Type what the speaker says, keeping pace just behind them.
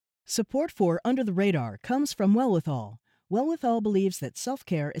Support for Under the Radar comes from Wellwithal. Wellwithal believes that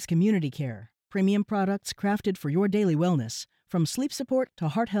self-care is community care. Premium products crafted for your daily wellness, from sleep support to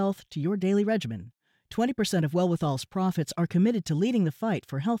heart health to your daily regimen. 20% of Wellwithal's profits are committed to leading the fight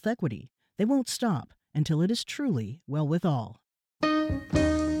for health equity. They won't stop until it is truly well with all.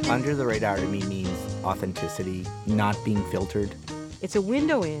 Under the radar to me means authenticity, not being filtered. It's a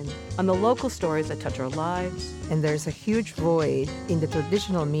window in on the local stories that touch our lives. And there's a huge void in the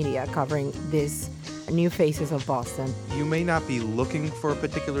traditional media covering these new faces of Boston. You may not be looking for a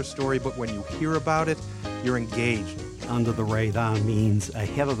particular story, but when you hear about it, you're engaged. Under the radar means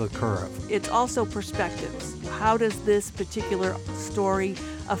ahead of the curve. It's also perspectives. How does this particular story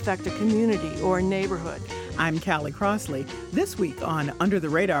affect a community or a neighborhood? I'm Callie Crossley. This week on Under the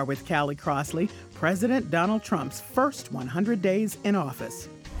Radar with Callie Crossley, President Donald Trump's first 100 days in office.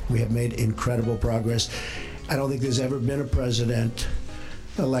 We have made incredible progress. I don't think there's ever been a president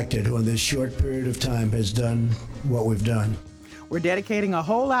elected who in this short period of time has done what we've done. We're dedicating a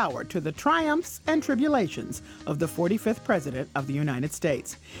whole hour to the triumphs and tribulations of the 45th President of the United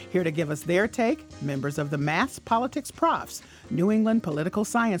States. Here to give us their take, members of the Mass Politics Profs, New England political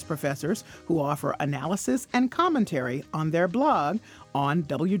science professors who offer analysis and commentary on their blog on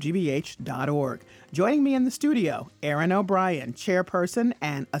WGBH.org. Joining me in the studio, Erin O'Brien, chairperson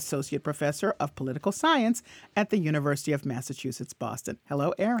and associate professor of political science at the University of Massachusetts, Boston.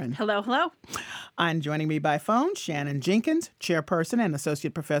 Hello, Erin. Hello, hello. And joining me by phone, Shannon Jenkins, chairperson and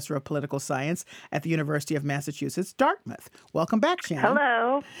associate professor of political science at the University of Massachusetts, Dartmouth. Welcome back, Shannon.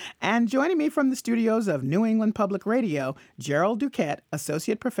 Hello. And joining me from the studios of New England Public Radio, Gerald Duquette,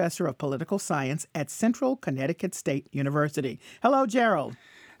 associate professor of political science at Central Connecticut State University. Hello, Gerald.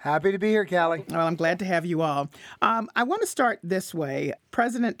 Happy to be here, Callie. Well, I'm glad to have you all. I want to start this way.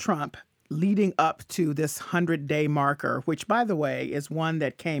 President Trump, leading up to this 100-day marker, which, by the way, is one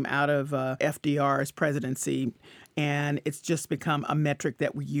that came out of FDR's presidency, and it's just become a metric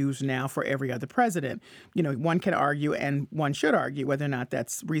that we use now for every other president. You know, one can argue, and one should argue, whether or not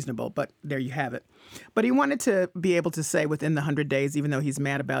that's reasonable, but there you have it. But he wanted to be able to say within the 100 days, even though he's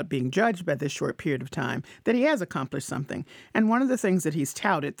mad about being judged by this short period of time, that he has accomplished something. And one of the things that he's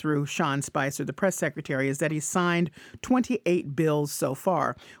touted through Sean Spicer, the press secretary, is that he's signed 28 bills so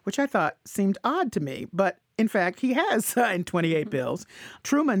far, which I thought seemed odd to me, but in fact, he has signed 28 bills.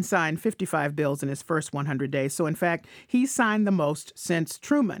 Truman signed 55 bills in his first 100 days. So, in fact, he signed the most since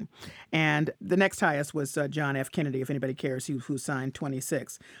Truman. And the next highest was John F. Kennedy, if anybody cares, who signed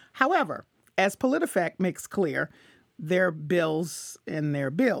 26. However, as PolitiFact makes clear, they're bills and they're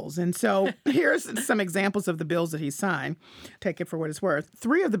bills. And so here's some examples of the bills that he signed. Take it for what it's worth.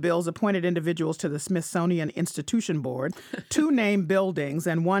 3 of the bills appointed individuals to the Smithsonian Institution Board, 2 name buildings,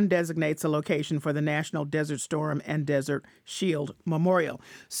 and 1 designates a location for the National Desert Storm and Desert Shield Memorial.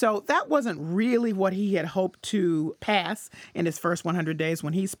 So that wasn't really what he had hoped to pass in his first 100 days.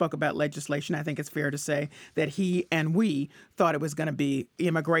 When he spoke about legislation, I think it's fair to say that he and we thought it was going to be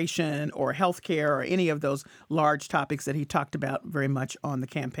immigration or health care or any of those large topics that he talked about very much on the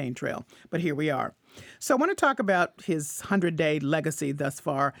campaign trail. But here we are. So I want to talk about his 100-day legacy thus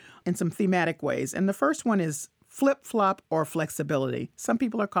far in some thematic ways. And the first one is flip-flop or flexibility. Some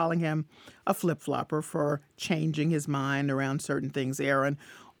people are calling him a flip-flopper for changing his mind around certain things, Aaron.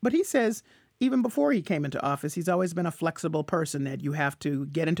 But he says even before he came into office, he's always been a flexible person, that you have to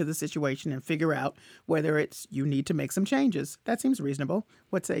get into the situation and figure out whether it's you need to make some changes. That seems reasonable.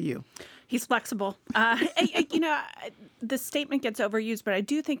 What say you? He's flexible. The statement gets overused, but I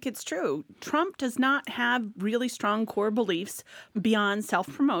do think it's true. Trump does not have really strong core beliefs beyond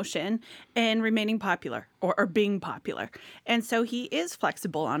self-promotion and remaining popular or being popular. And so he is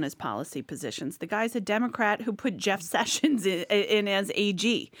flexible on his policy positions. The guy's a Democrat who put Jeff Sessions in as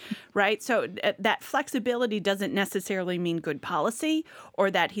AG, right? So that flexibility doesn't necessarily mean good policy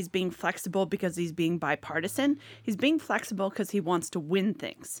or that he's being flexible because he's being bipartisan. He's being flexible because he wants to win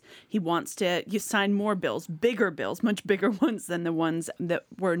things. He wants to sign more bills, bigger bills, much bigger ones than the ones that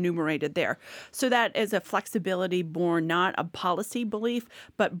were enumerated there. So that is a flexibility born not of policy belief,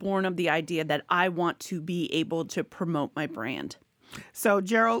 but born of the idea that I want to be able to promote my brand. So,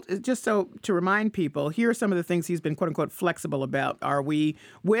 Gerald, just so to remind people, here are some of the things he's been, quote unquote, flexible about. Are we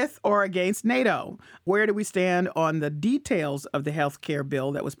with or against NATO? Where do we stand on the details of the health care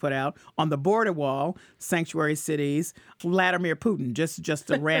bill that was put out, on the border wall, sanctuary cities, Vladimir Putin,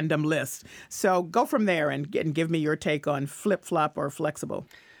 just a random list. So go from there and give me your take on flip-flop or flexible.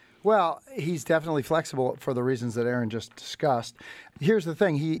 Well, he's definitely flexible for the reasons that Aaron just discussed. Here's the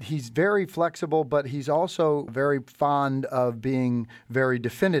thing. He's very flexible, but he's also very fond of being very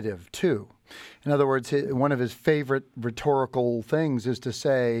definitive, too. In other words, one of his favorite rhetorical things is to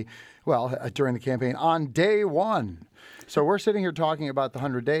say, well, during the campaign, on day one. So we're sitting here talking about the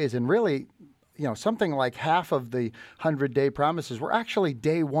 100 days, and really, something like half of the 100-day promises were actually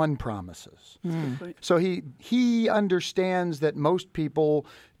day one promises. So he understands that most people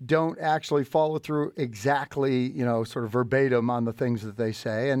don't actually follow through exactly, sort of verbatim on the things that they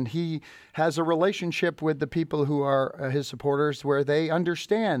say. And he has a relationship with the people who are his supporters where they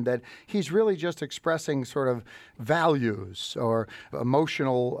understand that he's really just expressing sort of values or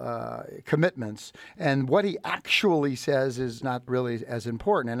emotional commitments. And what he actually says is not really as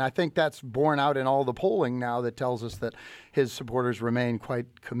important. And I think that's borne out in all the polling now that tells us that his supporters remain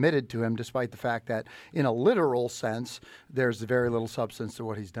quite committed to him, despite the fact that in a literal sense, there's very little substance to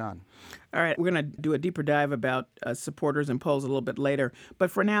what he's done. All right, we're going to do a deeper dive about supporters and polls a little bit later.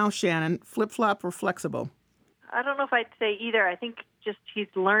 But for now, Shannon, flip-flop or flexible? I don't know if I'd say either. I think just he's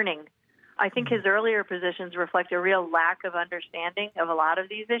learning. I think his earlier positions reflect a real lack of understanding of a lot of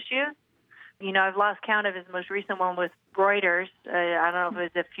these issues. I've lost count of his most recent one with Reuters. I don't know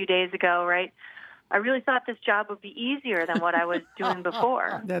if it was a few days ago, right? I really thought this job would be easier than what I was doing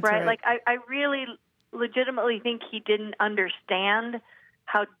before. That's right. Like, I really legitimately think he didn't understand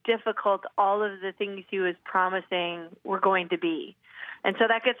how difficult all of the things he was promising were going to be. And so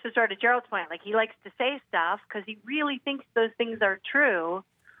that gets to sort of Gerald's point. Like, he likes to say stuff because he really thinks those things are true.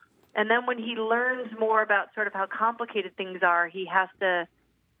 And then when he learns more about sort of how complicated things are, he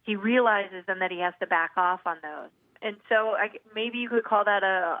realizes then that he has to back off on those. And so maybe you could call that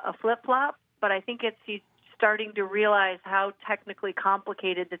a flip-flop, but I think he's starting to realize how technically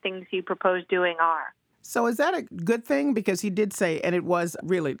complicated the things he proposed doing are. So is that a good thing? Because he did say, and it was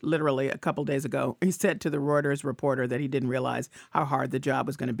really literally a couple days ago, he said to the Reuters reporter that he didn't realize how hard the job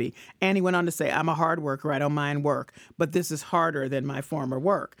was going to be. And he went on to say, I'm a hard worker. I don't mind work, but this is harder than my former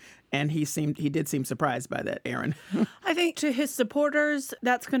work. And he did seem surprised by that, Aaron. I think to his supporters,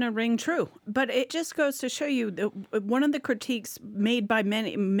 that's going to ring true. But it just goes to show you that one of the critiques made by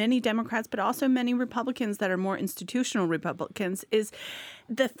many Democrats, but also many Republicans that are more institutional Republicans, is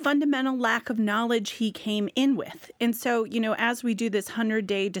the fundamental lack of knowledge he came in with. And so, as we do this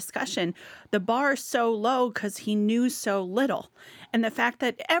 100-day discussion, the bar is so low because he knew so little. And the fact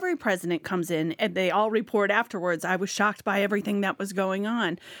that every president comes in and they all report afterwards, I was shocked by everything that was going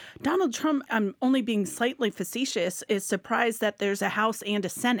on. Donald Trump, I'm only being slightly facetious, is surprised that there's a House and a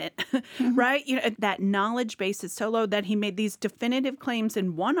Senate, right? That knowledge base is so low that he made these definitive claims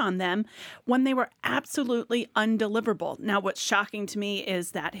and won on them when they were absolutely undeliverable. Now, what's shocking to me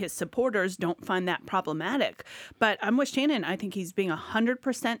is that his supporters don't find that problematic. But I'm with Shannon. I think he's being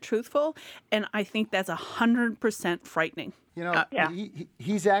 100% truthful, and I think that's 100% frightening.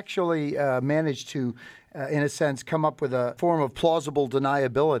 He's actually managed to, in a sense, come up with a form of plausible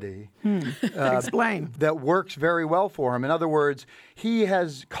deniability. Explain. That works very well for him. In other words, he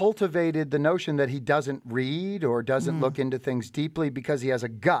has cultivated the notion that he doesn't read or doesn't look into things deeply because he has a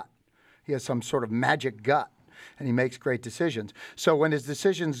gut. He has some sort of magic gut. And he makes great decisions. So when his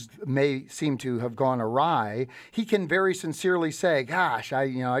decisions may seem to have gone awry, he can very sincerely say, gosh,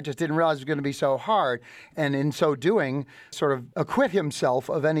 I just didn't realize it was going to be so hard. And in so doing, sort of acquit himself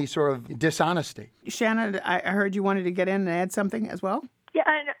of any sort of dishonesty. Shannon, I heard you wanted to get in and add something as well? Yeah,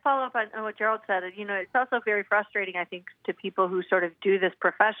 and follow up on what Gerald said. It's also very frustrating, I think, to people who sort of do this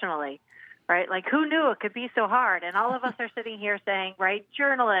professionally, right? Like, who knew it could be so hard? And all of us are sitting here saying, right,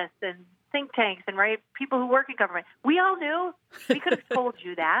 journalists and think tanks and people who work in government. We all knew. We could have told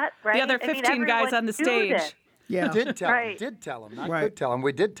you that, right? The other 15 guys on the stage. Yeah, did tell him. Did tell him. Not could tell him.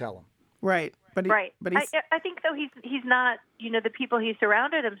 We did tell him. Right. But I think though he's not. The people he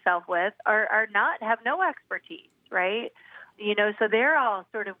surrounded himself with have no expertise, right? So they're all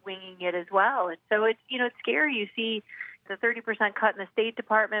sort of winging it as well. And so it's it's scary. You see the 30% cut in the State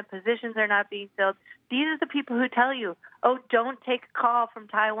Department, positions are not being filled. These are the people who tell you, oh, don't take a call from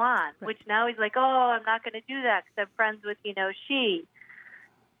Taiwan, which now he's like, oh, I'm not going to do that because I'm friends with, Xi.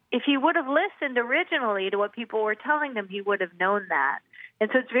 If he would have listened originally to what people were telling him, he would have known that. And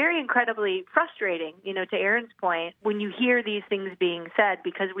so it's very incredibly frustrating, to Aaron's point, when you hear these things being said,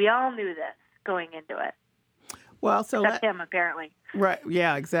 because we all knew this going into it. Well, so except him, apparently. Right.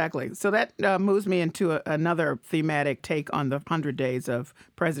 Yeah, exactly. So that moves me into another thematic take on the 100 days of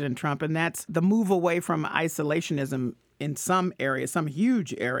President Trump, and that's the move away from isolationism in some areas, some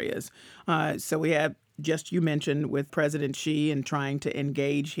huge areas. So we have, just you mentioned, with President Xi and trying to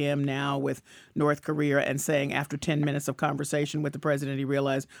engage him now with North Korea and saying after 10 minutes of conversation with the president, he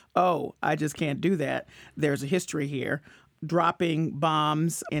realized, oh, I just can't do that. There's a history here. dropping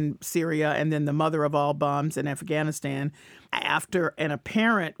bombs in Syria and then the mother of all bombs in Afghanistan after an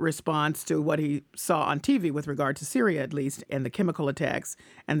apparent response to what he saw on TV with regard to Syria, at least, and the chemical attacks.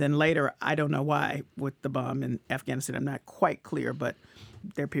 And then later, I don't know why, with the bomb in Afghanistan. I'm not quite clear, but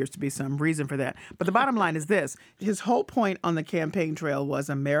there appears to be some reason for that. But the bottom line is this. His whole point on the campaign trail was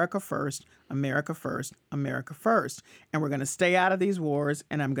America first, America first, America first. And we're going to stay out of these wars,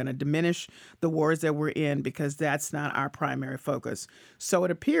 and I'm going to diminish the wars that we're in because that's not our primary focus. So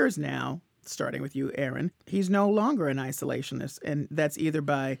it appears now, starting with you, Aaron, he's no longer an isolationist. And that's either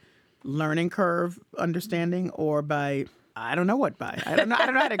by learning curve understanding or by... I don't know what by. I don't know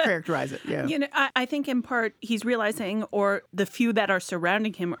how to characterize it. Yeah. You know, I think in part he's realizing, or the few that are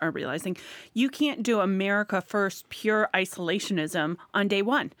surrounding him are realizing, you can't do America first pure isolationism on day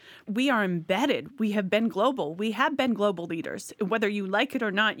one. We are embedded. We have been global. We have been global leaders. Whether you like it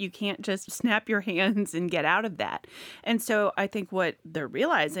or not, you can't just snap your hands and get out of that. And so I think what they're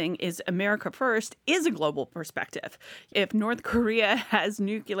realizing is America first is a global perspective. If North Korea has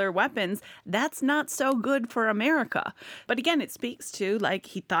nuclear weapons, that's not so good for America. But again, it speaks to, like,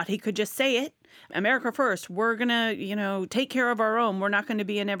 he thought he could just say it. America first, we're going to, take care of our own. We're not going to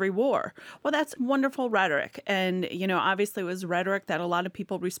be in every war. Well, that's wonderful rhetoric. And, obviously it was rhetoric that a lot of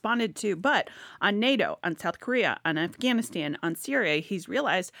people responded to. But on NATO, on South Korea, on Afghanistan, on Syria, he's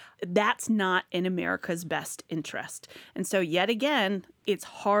realized that's not in America's best interest. And so yet again, it's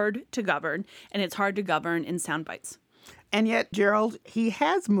hard to govern, and it's hard to govern in sound bites. And yet, Gerald, he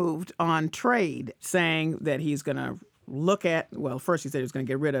has moved on trade, saying that he's going to look at, well, first he said he was going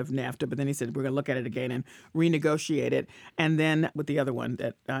to get rid of NAFTA, but then he said we're going to look at it again and renegotiate it. And then with the other one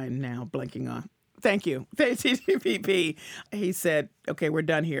that I'm now blanking on. Thank you. TPP. He said, okay, we're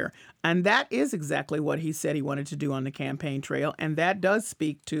done here. And that is exactly what he said he wanted to do on the campaign trail. And that does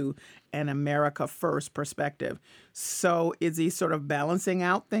speak to an America first perspective. So is he sort of balancing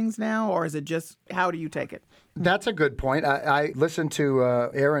out things now, or is it just, how do you take it? That's a good point. I listened to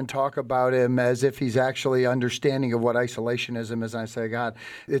Aaron talk about him as if he's actually understanding of what isolationism is. And I say, God,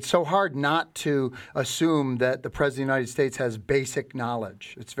 it's so hard not to assume that the President of the United States has basic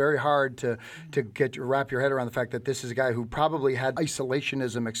knowledge. It's very hard to wrap your head around the fact that this is a guy who probably had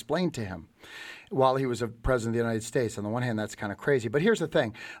isolationism explained to him while he was a president of the United States. On the one hand, that's kind of crazy. But here's the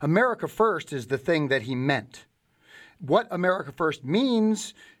thing. America first is the thing that he meant. What America first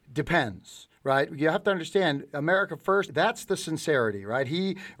means depends. Right? You have to understand, America first, that's the sincerity, right?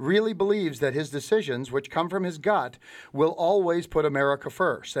 He really believes that his decisions, which come from his gut, will always put America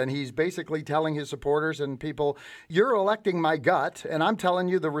first. And he's basically telling his supporters and people, you're electing my gut, and I'm telling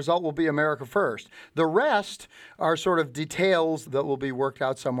you the result will be America first. The rest are sort of details that will be worked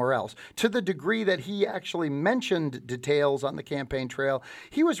out somewhere else. To the degree that he actually mentioned details on the campaign trail,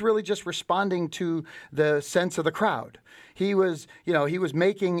 he was really just responding to the sense of the crowd. He was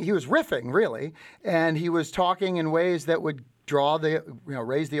riffing, really, and he was talking in ways that would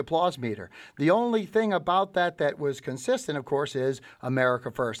raise the applause meter. The only thing about that was consistent, of course, is America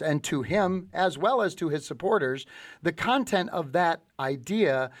first. And to him, as well as to his supporters, the content of that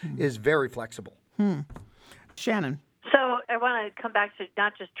idea is very flexible. Shannon. So I want to come back to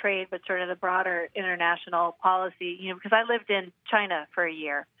not just trade, but sort of the broader international policy, because I lived in China for a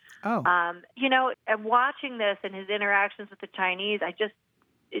year. Oh. And watching this and his interactions with the Chinese,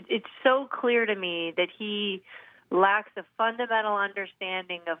 it's so clear to me that he lacks a fundamental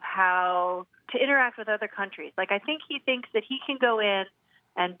understanding of how to interact with other countries. Like, I think he thinks that he can go in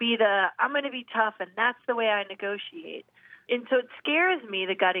and I'm going to be tough, and that's the way I negotiate. And so it scares me,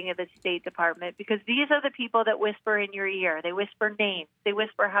 the gutting of the State Department, because these are the people that whisper in your ear. They whisper names. They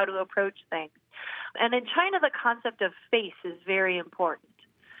whisper how to approach things. And in China, the concept of face is very important.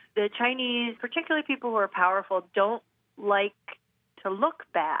 The Chinese, particularly people who are powerful, don't like to look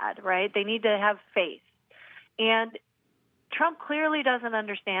bad, right? They need to have face. And Trump clearly doesn't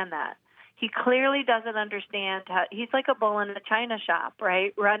understand that. He clearly doesn't understand how he's like a bull in a china shop,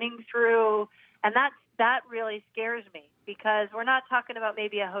 right? Running through, and that really scares me, because we're not talking about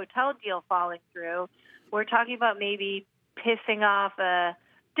maybe a hotel deal falling through. We're talking about maybe pissing off a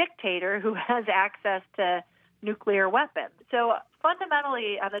dictator who has access to nuclear weapons. So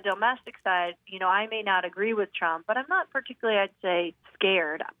fundamentally, on the domestic side, I may not agree with Trump, but I'm not particularly, I'd say,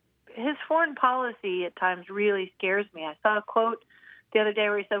 scared. His foreign policy at times really scares me. I saw a quote the other day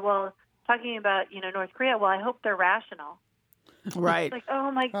where he said, well, talking about, North Korea, well, I hope they're rational. Right. Like, oh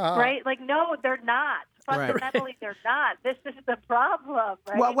my, right? Like, no, they're not. Fundamentally, they're not. This is the problem,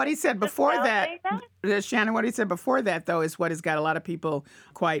 right? Well, what he said before that, Shannon, what he said before that, though, is what has got a lot of people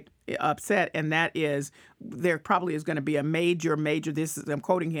quite upset, and that is there probably is going to be a major, I'm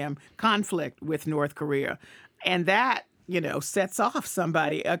quoting him, conflict with North Korea. And that sets off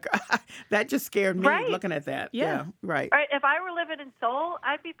somebody. That just scared me looking at that. Yeah. Right. Right. If I were living in Seoul,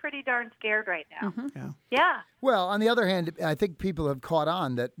 I'd be pretty darn scared right now. Yeah. Well, on the other hand, I think people have caught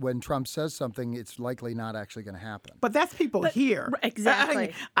on that when Trump says something, it's likely not actually going to happen. But that's people here.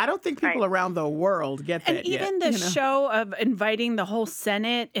 Exactly. I don't think people around the world get that And even yet, the show of inviting the whole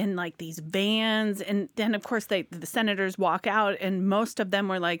Senate in like these vans, and then of course the senators walk out, and most of them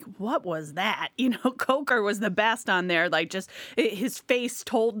were like, "What was that?" Coker was the best on there. Like just his face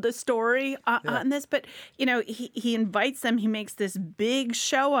told the story on this, but he invites them. He makes this big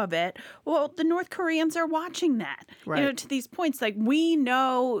show of it. Well, the North Koreans are watching that. Right. To these points, like we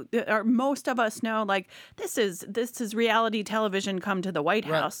know, or most of us know, like this is reality television come to the White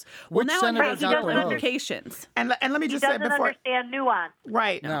House. Well, now it has implications. And let me just he say doesn't before understand nuance.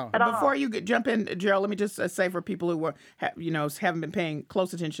 Right. No. Before you jump in, Gerald, let me just say for people who were haven't been paying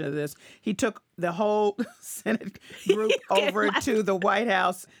close attention to this, he took the whole Senate group over to the White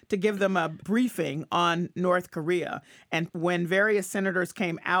House to give them a briefing on North Korea. And when various senators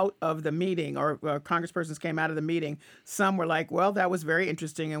came out of the meeting, or congresspersons came out of the meeting, some were like, well, that was very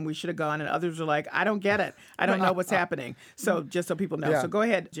interesting and we should have gone. And others were like, I don't get it. I don't know what's happening. So just so people know. Yeah. So go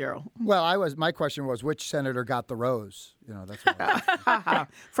ahead, Gerald. Well, my question was, which senator got the rose? That's what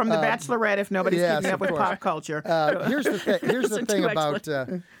From The Bachelorette, if nobody's keeping up with pop culture. Here's the thing.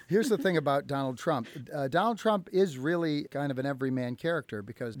 Here's the thing about Donald Trump. Donald Trump is really kind of an everyman character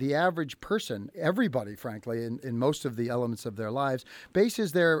because the average person, everybody, frankly, in most of the elements of their lives,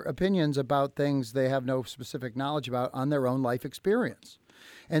 bases their opinions about things they have no specific knowledge about on their own life experience.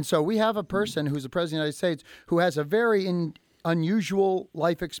 And so we have a person who's the President of the United States who has a very unusual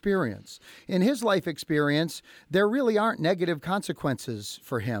life experience. In his life experience, there really aren't negative consequences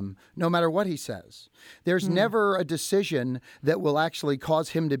for him, no matter what he says. There's never a decision that will actually cause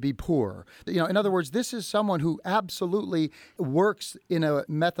him to be poor. In other words, this is someone who absolutely works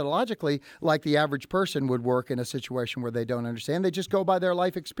methodologically like the average person would work in a situation where they don't understand. They just go by their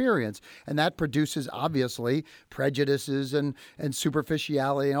life experience. And that produces, obviously, prejudices and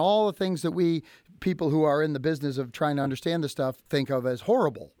superficiality and all the things that we people who are in the business of trying to understand this stuff think of as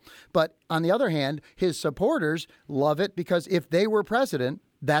horrible. But on the other hand, his supporters love it because if they were president,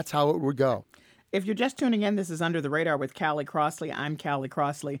 that's how it would go. If you're just tuning in, this is Under the Radar with Callie Crossley. I'm Callie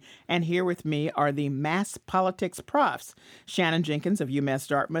Crossley, and here with me are the mass politics profs, Shannon Jenkins of UMass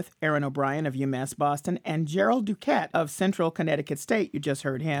Dartmouth, Aaron O'Brien of UMass Boston, and Gerald Duquette of Central Connecticut State. You just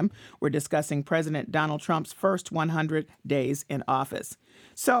heard him. We're discussing President Donald Trump's first 100 days in office.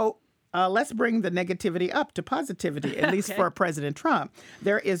 So let's bring the negativity up to positivity, at least for President Trump.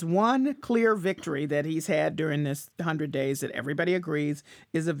 There is one clear victory that he's had during this 100 days that everybody agrees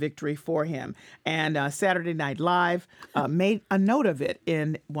is a victory for him. And Saturday Night Live made a note of it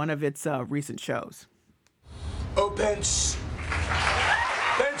in one of its recent shows. Oh, Pence.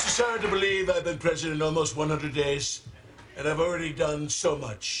 Pence is hard to believe I've been president almost 100 days, and I've already done so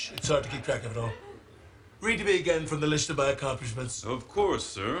much. It's hard to keep track of it all. Read to me again from the list of my accomplishments. Of course,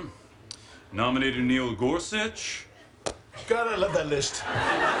 sir. Nominated Neil Gorsuch. God, I love that list.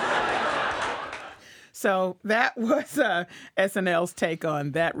 So that was SNL's take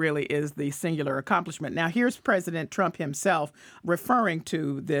on that really is the singular accomplishment. Now, here's President Trump himself referring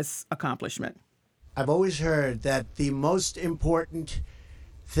to this accomplishment. I've always heard that the most important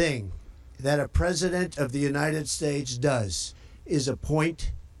thing that a president of the United States does is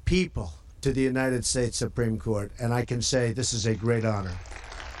appoint people to the United States Supreme Court. And I can say this is a great honor.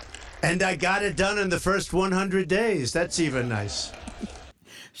 And I got it done in the first 100 days. That's even nice.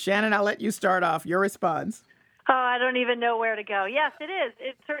 Shannon, I'll let you start off. Your response. Oh, I don't even know where to go. Yes, it is.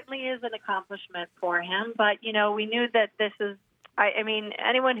 It certainly is an accomplishment for him. But, we knew that this is, I mean,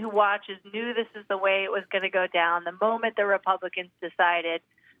 anyone who watches knew this is the way it was going to go down. The moment the Republicans decided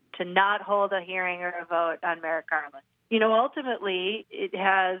to not hold a hearing or a vote on Merrick Garland. Ultimately, it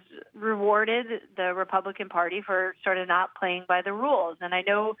has rewarded the Republican Party for sort of not playing by the rules. And I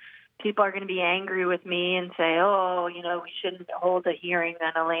know people are going to be angry with me and say, we shouldn't hold a hearing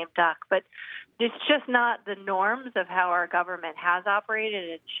on a lame duck. But it's just not the norms of how our government has operated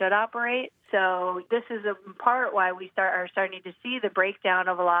and should operate. So this is in part why we are starting to see the breakdown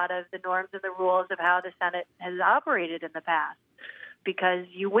of a lot of the norms and the rules of how the Senate has operated in the past. Because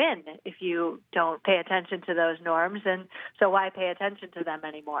you win if you don't pay attention to those norms, and so why pay attention to them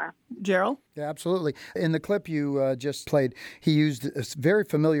anymore? Gerald? Yeah, absolutely. In the clip you just played, he used very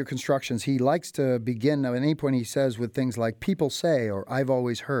familiar constructions. He likes to begin at any point he says with things like people say or I've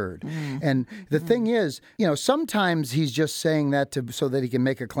always heard. And the thing is, sometimes he's just saying that so that he can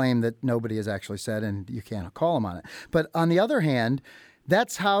make a claim that nobody has actually said and you can't call him on it. But on the other hand,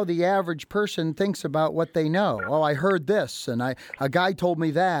 That's how the average person thinks about what they know. Oh, I heard this, and a guy told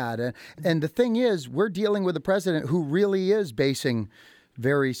me that. And the thing is, we're dealing with a president who really is basing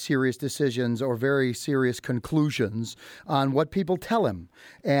very serious decisions or very serious conclusions on what people tell him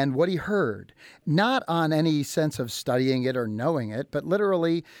and what he heard, not on any sense of studying it or knowing it, but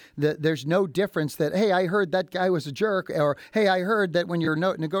literally there's no difference that, hey, I heard that guy was a jerk, or, hey, I heard that when you're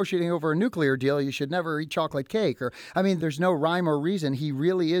negotiating over a nuclear deal, you should never eat chocolate cake. Or, I mean, there's no rhyme or reason. He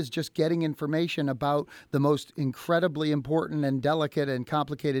really is just getting information about the most incredibly important and delicate and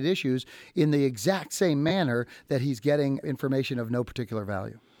complicated issues in the exact same manner that he's getting information of no particular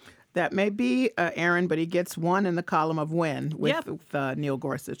value. That may be Aaron, but he gets one in the column of win with Neil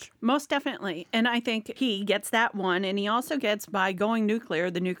Gorsuch. Most definitely. And I think he gets that one. And he also gets, by going nuclear,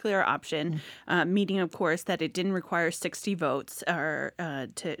 the nuclear option, meaning, of course, that it didn't require 60 votes or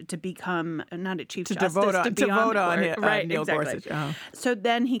to become, not a chief justice, vote on right, Neil exactly. Gorsuch. Uh-huh. So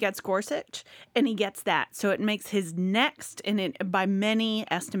then he gets Gorsuch, and he gets that. So it makes his next, and by many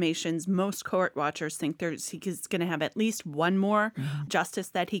estimations, most court watchers think he's going to have at least one more justice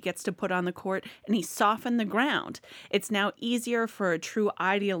that he gets to put on the court, and he softened the ground. It's now easier for a true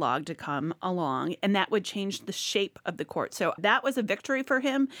ideologue to come along, and that would change the shape of the court. So that was a victory for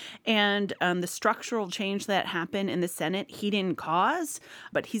him, and the structural change that happened in the Senate, he didn't cause,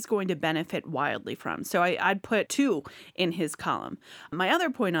 but he's going to benefit wildly from. So I'd put 2 in his column. My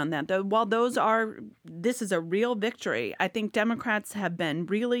other point on that, though, while this is a real victory, I think Democrats have been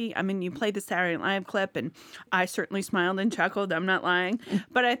really, I mean, you played the Saturday Night Live clip, and I certainly smiled and chuckled, I'm not lying,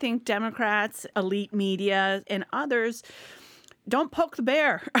 but I think Democrats, elite media, and others don't poke the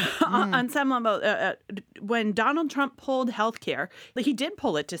bear on some level. When Donald Trump pulled health care, he did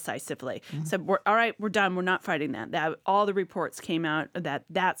pull it decisively. Said, all right, we're done. We're not fighting that. All the reports came out that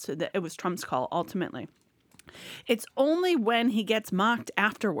it was Trump's call ultimately. It's only when he gets mocked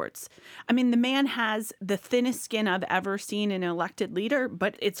afterwards. I mean, the man has the thinnest skin I've ever seen in an elected leader,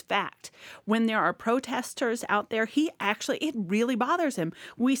 but it's fact. When there are protesters out there, it really bothers him.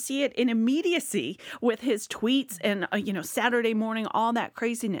 We see it in immediacy with his tweets and, Saturday morning, all that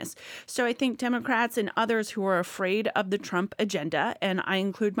craziness. So I think Democrats and others who are afraid of the Trump agenda, and I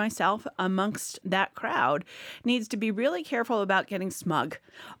include myself amongst that crowd, needs to be really careful about getting smug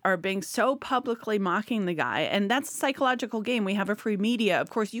or being so publicly mocking the guy. And that's a psychological game. We have a free media. Of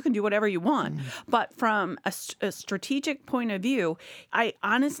course, you can do whatever you want. But from a strategic point of view, I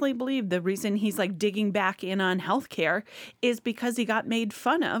honestly believe the reason he's digging back in on healthcare is because he got made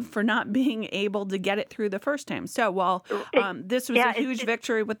fun of for not being able to get it through the first time. So while this was a huge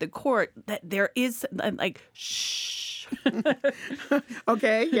victory with the court, that there is shh.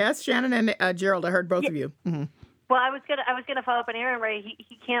 Okay. Yes, Shannon and Gerald, I heard both of you. Mm-hmm. Well, I was gonna follow up on Aaron, right?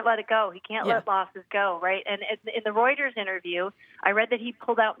 He can't let it go. He can't let losses go, right? And in the Reuters interview, I read that he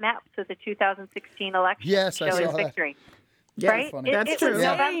pulled out maps of the 2016 election. Yes, I saw his victory. Yeah, right? That's true. It was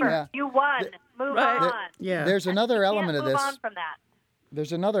November. Yeah. You won. Move on. There's another element of this. Move on from that.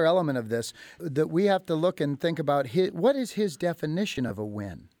 There's another element of this that we have to look and think about. What is his definition of a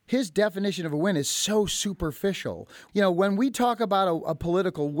win? His definition of a win is so superficial. When we talk about a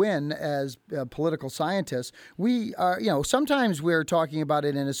political win as political scientists, we are, sometimes we're talking about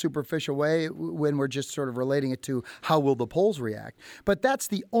it in a superficial way when we're just sort of relating it to how will the polls react. But that's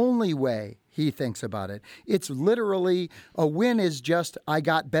the only way he thinks about it. It's literally, a win is just, I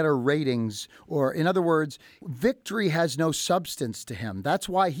got better ratings, or in other words, victory has no substance to him. That's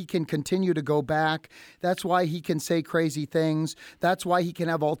why he can continue to go back. That's why he can say crazy things. That's why he can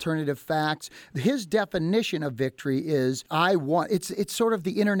have alternative facts. His definition of victory is, I won. It's sort of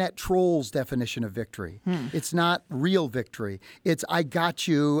the internet troll's definition of victory. It's not real victory. It's, I got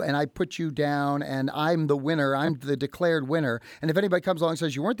you and I put you down and I'm the winner. I'm the declared winner. And if anybody comes along and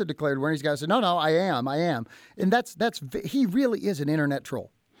says you weren't the declared winner, he's got to say, no, I am. And he really is an internet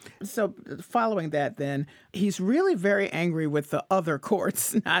troll. So following that, then, he's really very angry with the other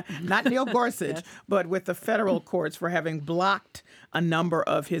courts, not Neil Gorsuch, but with the federal courts for having blocked a number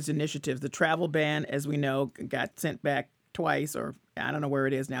of his initiatives. The travel ban, as we know, got sent back twice, or I don't know where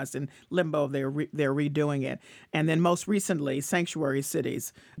it is now. It's in limbo. They're redoing it. And then most recently, sanctuary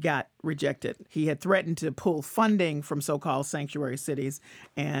cities got rejected. He had threatened to pull funding from so-called sanctuary cities,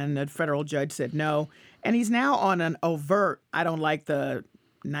 and a federal judge said no. And he's now on an overt, I don't like the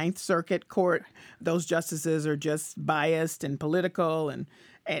Ninth Circuit Court. Those justices are just biased and political, and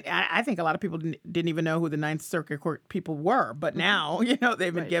And I think a lot of people didn't even know who the Ninth Circuit Court people were. But now,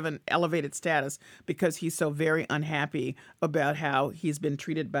 they've been given elevated status because he's so very unhappy about how he's been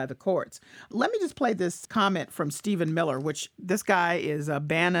treated by the courts. Let me just play this comment from Stephen Miller, which this guy is a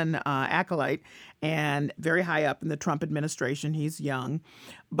Bannon acolyte and very high up in the Trump administration. He's young.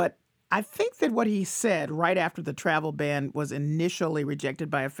 But I think that what he said right after the travel ban was initially rejected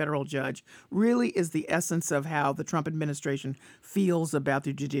by a federal judge really is the essence of how the Trump administration feels about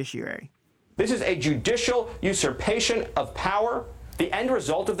the judiciary. This is a judicial usurpation of power. The end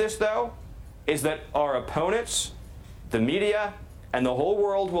result of this, though, is that our opponents, the media, and the whole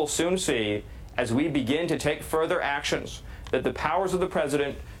world will soon see, as we begin to take further actions, that the powers of the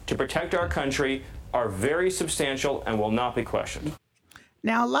president to protect our country are very substantial and will not be questioned.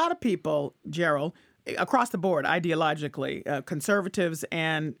 Now, a lot of people, Gerald, across the board, ideologically, conservatives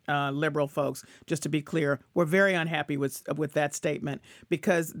and liberal folks, just to be clear, were very unhappy with that statement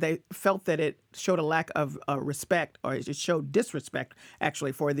because they felt that it showed a lack of respect, or it showed disrespect,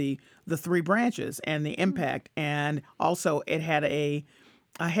 actually, for the three branches and the impact. And also, it had a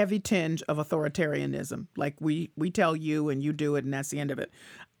heavy tinge of authoritarianism, like we tell you and you do it, and that's the end of it.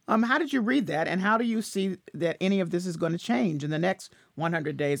 How did you read that, and how do you see that any of this is going to change in the next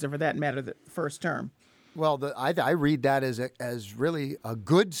 100 days, or for that matter, the first term? Well, I read that as really a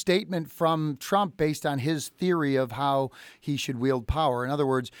good statement from Trump based on his theory of how he should wield power. In other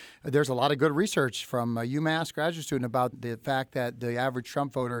words, there's a lot of good research from a UMass graduate student about the fact that the average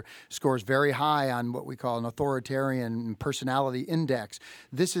Trump voter scores very high on what we call an authoritarian personality index.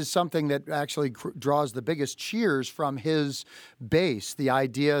 This is something that actually draws the biggest cheers from his base, the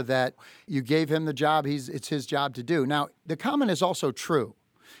idea that you gave him the job, it's his job to do. Now, the comment is also true.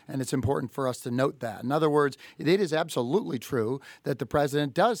 And it's important for us to note that. In other words, it is absolutely true that the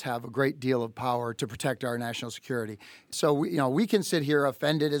president does have a great deal of power to protect our national security. So, we can sit here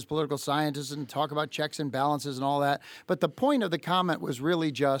offended as political scientists and talk about checks and balances and all that. But the point of the comment was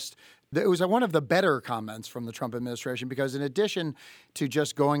really just it was one of the better comments from the Trump administration because in addition to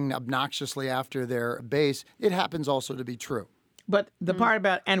just going obnoxiously after their base, it happens also to be true. But the part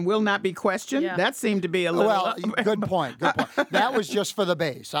about and will not be questioned, that seemed to be a little... Well, good point. That was just for the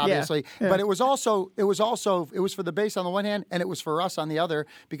base, obviously. Yeah. But it was for the base on the one hand, and it was for us on the other,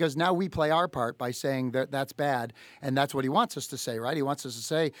 because now we play our part by saying that that's bad, and that's what he wants us to say, right? He wants us to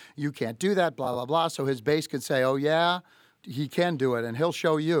say, you can't do that, blah, blah, blah, so his base could say, oh, yeah, he can do it, and he'll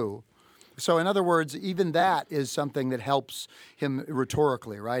show you. So in other words, even that is something that helps him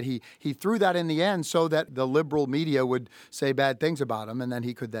rhetorically, right? He threw that in the end so that the liberal media would say bad things about him, and then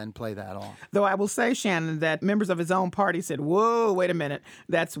he could then play that off. Though I will say, Shannon, that members of his own party said, whoa, wait a minute,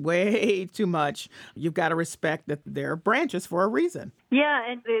 that's way too much. You've got to respect that they're branches for a reason. Yeah,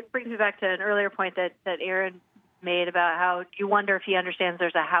 and it brings me back to an earlier point that Aaron made about how you wonder if he understands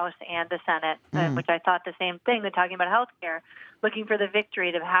there's a House and a Senate, which I thought the same thing. They're talking about health care, looking for the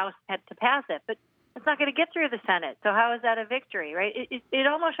victory. The House had to pass it, but it's not going to get through the Senate. So how is that a victory, right? It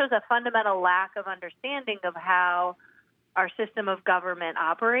almost shows a fundamental lack of understanding of how our system of government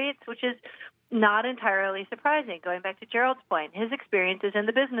operates, which is not entirely surprising. Going back to Gerald's point, his experience is in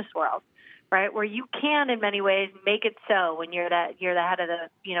the business world, right, where you can, in many ways, make it so when you're the head of a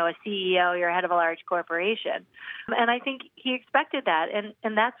CEO, you're head of a large corporation. And I think he expected that,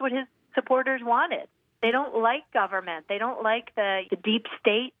 and that's what his supporters wanted. They don't like government. They don't like the deep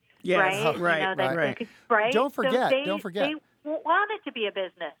state, right? Right. Don't forget. They want it to be a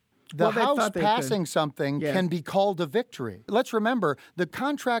business. The House passing something can be called a victory. Let's remember the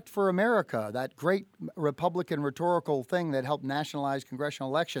Contract for America, that great Republican rhetorical thing that helped nationalize congressional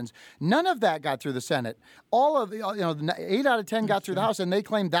elections. None of that got through the Senate. All of 8 out of 10 got through the House, and they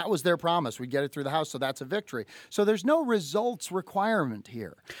claimed that was their promise. We'd get it through the House, so that's a victory. So there's no results requirement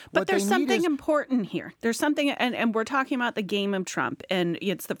here. But there's something important here. There's something, and we're talking about the game of Trump, and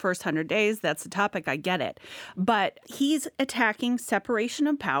it's the first 100 days. That's the topic. I get it. But he's attacking separation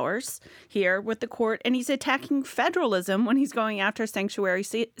of powers here with the court, and he's attacking federalism when he's going after sanctuary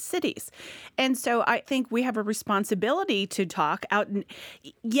cities. And so I think we have a responsibility to talk out.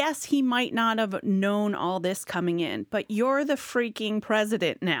 Yes, he might not have known all this coming in, but you're the freaking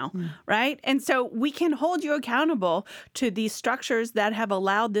president now, right? And so we can hold you accountable to these structures that have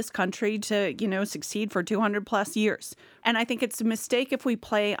allowed this country to, succeed for 200 plus years. And I think it's a mistake if we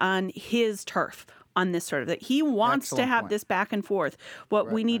play on his turf, on this sort of thing. He wants Excellent to have point. this back and forth.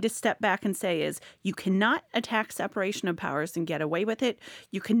 What we need to step back and say is you cannot attack separation of powers and get away with it.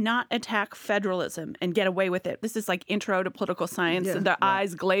 You cannot attack federalism and get away with it. This is like intro to political science, and the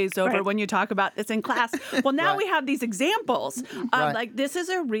eyes glaze over when you talk about this in class. Well, now we have these examples of like this is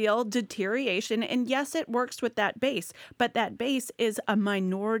a real deterioration. And yes, it works with that base, but that base is a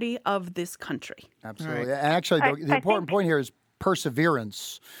minority of this country. Absolutely. And actually, the important point here is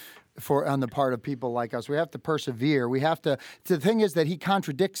perseverance on the part of people like us. We have to persevere. We have to. The thing is that he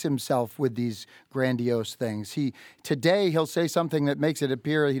contradicts himself with these grandiose things. Today he'll say something that makes it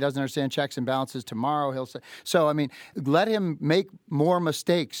appear he doesn't understand checks and balances. Tomorrow he'll say. So I mean, let him make more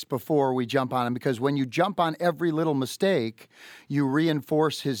mistakes before we jump on him, because when you jump on every little mistake, you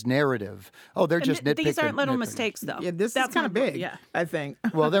reinforce his narrative. Oh, they're just nitpicking. These aren't little mistakes, though. Yeah, this is kind of big. I think.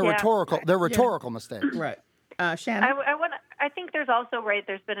 Well, they're rhetorical. They're rhetorical mistakes. Right. Shannon? I think there's also,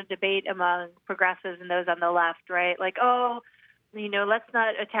 there's been a debate among progressives and those on the left, right? Like, let's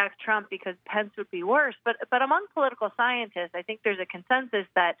not attack Trump because Pence would be worse. But among political scientists, I think there's a consensus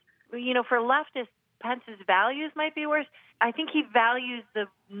that, for leftists, Pence's values might be worse. I think he values the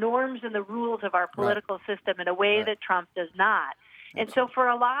norms and the rules of our political system in a way that Trump does not. And so for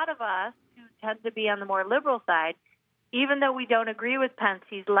a lot of us who tend to be on the more liberal side, even though we don't agree with Pence,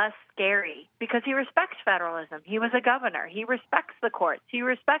 he's less scary because he respects federalism. He was a governor. He respects the courts. He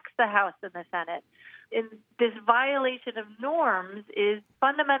respects the House and the Senate. And this violation of norms is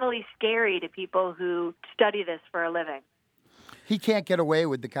fundamentally scary to people who study this for a living. He can't get away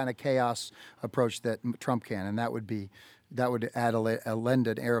with the kind of chaos approach that Trump can, and that would add lend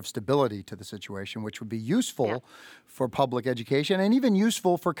an air of stability to the situation, which would be useful for public education and even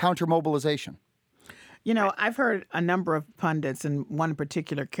useful for counter-mobilization. I've heard a number of pundits, and one in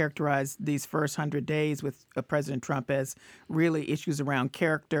particular, characterize these first 100 days with President Trump as really issues around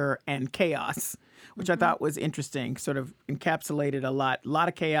character and chaos, which I thought was interesting, sort of encapsulated a lot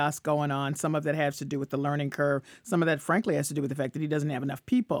of chaos going on. Some of that has to do with the learning curve. Some of that, frankly, has to do with the fact that he doesn't have enough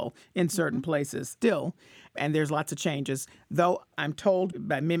people in certain places still, and there's lots of changes, though I'm told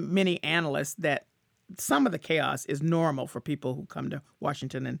by many analysts that some of the chaos is normal for people who come to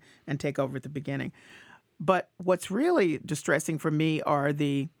Washington and take over at the beginning. But what's really distressing for me are how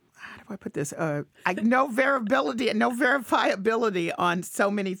do I put this? No variability and no verifiability on so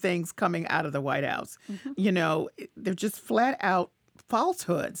many things coming out of the White House. They're just flat out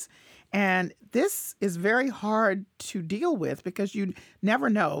falsehoods. And this is very hard to deal with because you never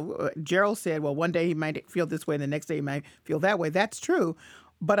know. Gerald said, well, one day he might feel this way and the next day he might feel that way. That's true.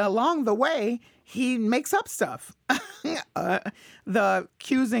 But along the way, he makes up stuff. The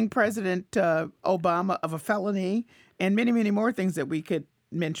accusing President Obama of a felony and many, many more things that we could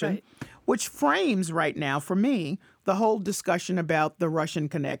mention, which frames right now, for me, the whole discussion about the Russian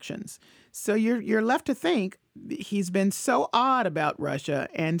connections. So you're left to think he's been so odd about Russia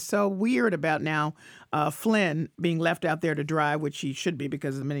and so weird about now Flynn being left out there to dry, which he should be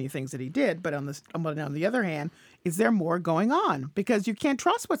because of many things that he did. But on the other hand, is there more going on? Because you can't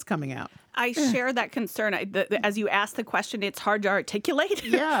trust what's coming out. I share that concern. As you ask the question, it's hard to articulate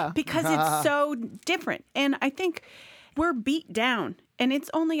because it's so different. And I think we're beat down, and it's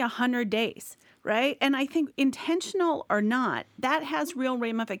only 100 days. Right? And I think intentional or not, that has real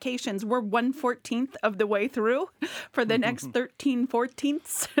ramifications. We're 1/14 of the way through for the next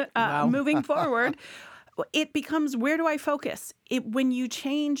 13/14 moving forward. It becomes, where do I focus? When you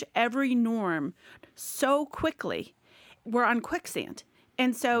change every norm so quickly, we're on quicksand.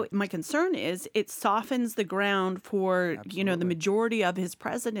 And so my concern is it softens the ground for, the majority of his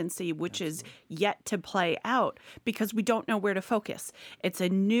presidency, which is yet to play out because we don't know where to focus. It's a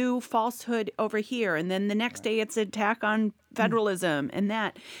new falsehood over here. And then the next day it's an attack on federalism and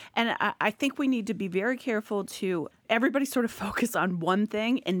that. And I think we need to be very careful to everybody sort of focus on one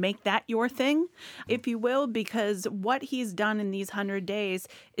thing and make that your thing, if you will, because what he's done in these 100 days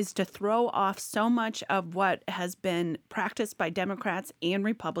is to throw off so much of what has been practiced by Democrats and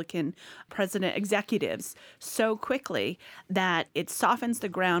Republican president executives so quickly that it softens the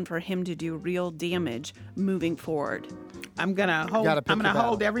ground for him to do real damage moving forward. I'm gonna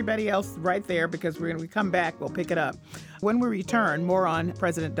hold everybody else right there because when we come back, we'll pick it up. When we return, more on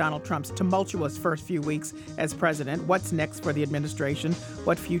President Donald Trump's tumultuous first few weeks as president. What's next for the administration?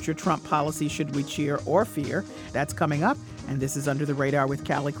 What future Trump policy should we cheer or fear? That's coming up. And this is Under the Radar with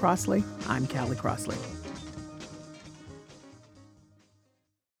Callie Crossley. I'm Callie Crossley.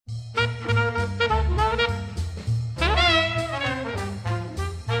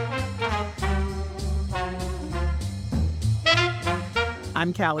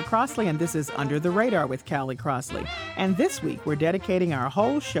 I'm Callie Crossley, and this is Under the Radar with Callie Crossley. And this week, we're dedicating our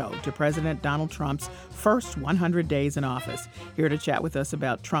whole show to President Donald Trump's first 100 days in office. Here to chat with us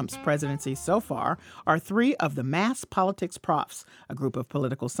about Trump's presidency so far are three of the Mass Politics Profs, a group of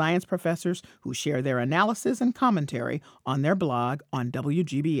political science professors who share their analysis and commentary on their blog on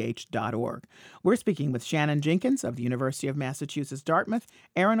WGBH.org. We're speaking with Shannon Jenkins of the University of Massachusetts Dartmouth,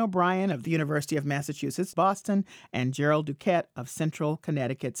 Aaron O'Brien of the University of Massachusetts Boston, and Gerald Duquette of Central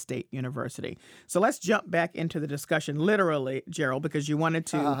Connecticut State University. So let's jump back into the discussion literally, Gerald, because you wanted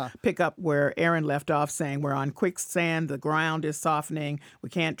to pick up where Aaron left off, saying we're on quicksand, the ground is softening, we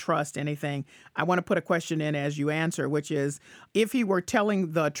can't trust anything. I want to put a question in as you answer, which is, if he were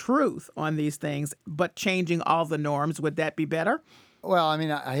telling the truth on these things but changing all the norms, would that be better? Well, I mean,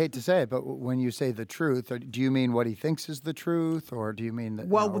 I hate to say it, but when you say the truth, do you mean what he thinks is the truth, or do you mean that?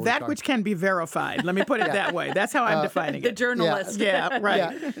 Well, that which can be verified. Let me put it that way. That's how I'm defining it. The journalist. Yeah,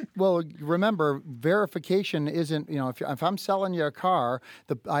 right. Yeah. Well, remember, verification isn't, if I'm selling you a car,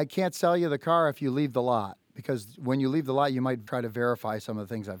 I can't sell you the car if you leave the lot. Because when you leave the lot, you might try to verify some of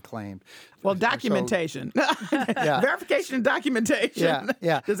the things I've claimed. Well, documentation. Verification and documentation.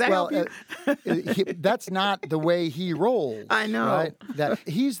 Yeah. Does that help you? That's not the way he rolls. I know. Right? That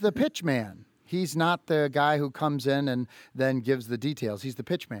he's the pitch man. He's not the guy who comes in and then gives the details. He's the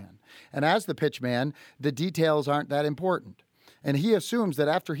pitch man. And as the pitch man, the details aren't that important. And he assumes that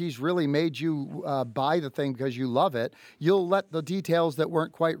after he's really made you buy the thing because you love it, you'll let the details that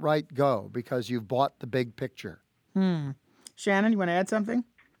weren't quite right go because you've bought the big picture. Shannon, you want to add something?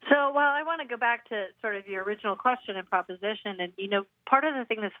 So, well, I want to go back to sort of your original question and proposition. And, part of the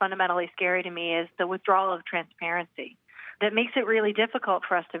thing that's fundamentally scary to me is the withdrawal of transparency. That makes it really difficult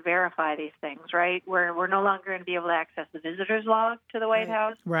for us to verify these things, right? We're no longer going to be able to access the visitors log to the White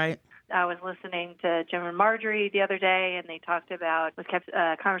House. Right. I was listening to Jim and Marjorie the other day, and they talked about, with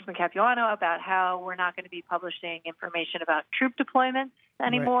Congressman Capuano, about how we're not going to be publishing information about troop deployments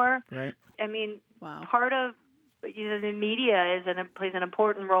anymore. Right. I mean, part of the media plays an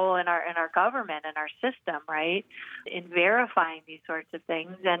important role in our government and our system, right, in verifying these sorts of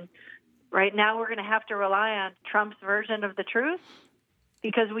things. And right now, we're going to have to rely on Trump's version of the truth,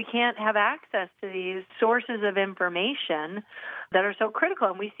 because we can't have access to these sources of information that are so critical.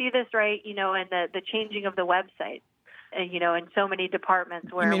 And we see this, right, in the changing of the websites, in so many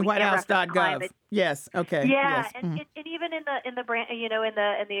departments where you mean we can't reference WhiteHouse.gov? climate. Yes. Okay. Yeah, yes. and even in the branch, in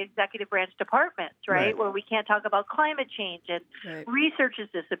the executive branch departments, right, where we can't talk about climate change and research is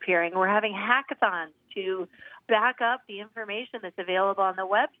disappearing. We're having hackathons to back up the information that's available on the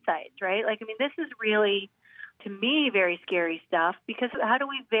websites, right? This is really, to me, very scary stuff, because how do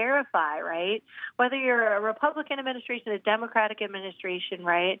we verify, right? Whether you're a Republican administration, a Democratic administration,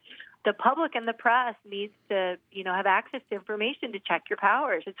 right? The public and the press needs to, have access to information to check your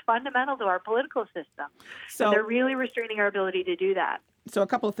powers. It's fundamental to our political system. So and they're really restraining our ability to do that. So a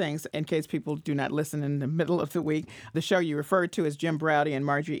couple of things, in case people do not listen in the middle of the week. The show you referred to is Jim Braude and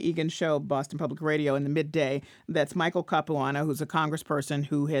Marjorie Egan's show, Boston Public Radio, in the midday. That's Michael Capuano, who's a congressperson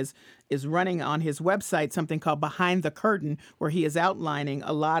who is running on his website something called Behind the Curtain, where he is outlining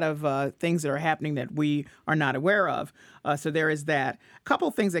a lot of things that are happening that we are not aware of. So there is that. A couple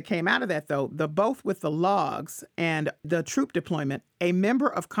of things that came out of that, though, both with the logs and the troop deployment, a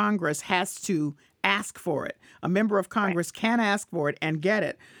member of Congress has to ask for it. A member of Congress can ask for it and get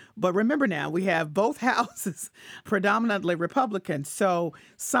it. But remember now, we have both houses predominantly Republican. So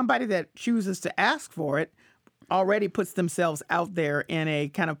somebody that chooses to ask for it already puts themselves out there in a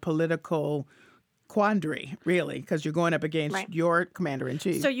kind of political quandary, really, because you're going up against your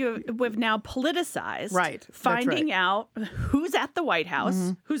commander-in-chief. So we've now politicized finding out who's at the White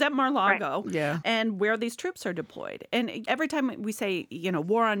House, who's at Mar-a-Lago, and where these troops are deployed. And every time we say,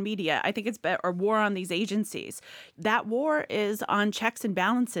 war on media, I think it's better, or war on these agencies. That war is on checks and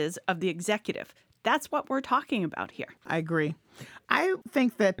balances of the executive. That's what we're talking about here. I agree. I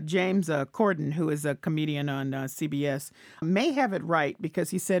think that James Corden, who is a comedian on CBS, may have it right,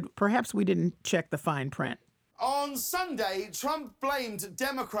 because he said perhaps we didn't check the fine print. On Sunday, Trump blamed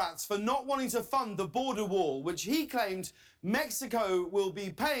Democrats for not wanting to fund the border wall, which he claimed Mexico will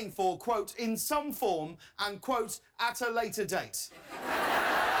be paying for, quote, in some form and, quote, at a later date.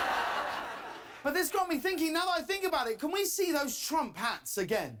 But this got me thinking, now that I think about it, can we see those Trump hats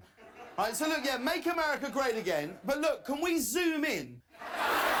again? Right, so look, make America great again, but look, can we zoom in?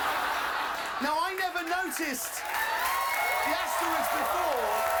 Now, I never noticed the asterisk before.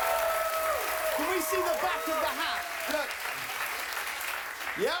 Can we see the back of the hat? Look.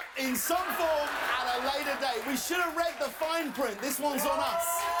 Yep, in some form at a later date. We should have read the fine print. This one's on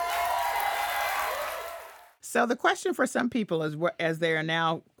us. So the question for some people is, as they are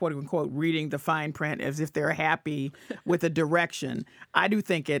now, quote unquote, reading the fine print as if they're happy with the direction, I do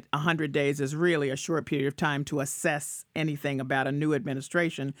think 100 days is really a short period of time to assess anything about a new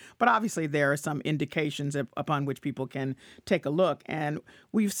administration. But obviously there are some indications upon which people can take a look. And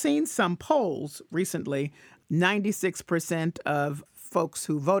we've seen some polls recently, 96% of folks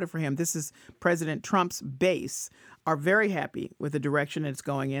who voted for him, this is President Trump's base, are very happy with the direction it's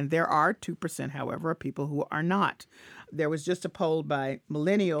going in. There are 2%, however, of people who are not. There was just a poll by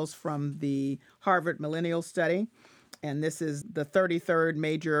millennials from the Harvard Millennial Study, and this is the 33rd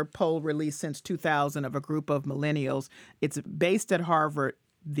major poll released since 2000 of a group of millennials. It's based at Harvard,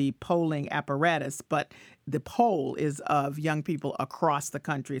 the polling apparatus, but the poll is of young people across the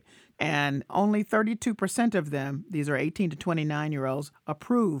country. And only 32% of them, these are 18 to 29-year-olds,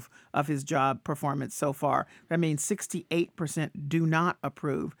 approve of his job performance so far. That means 68% do not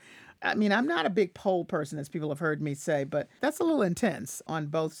approve. I mean, I'm not a big poll person, as people have heard me say, but that's a little intense on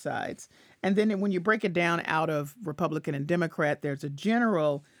both sides. And then when you break it down out of Republican and Democrat, there's a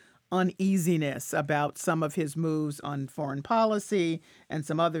general uneasiness about some of his moves on foreign policy and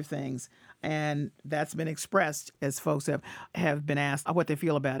some other things. And that's been expressed as folks have been asked what they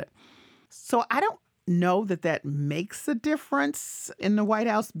feel about it. So I don't know that makes a difference in the White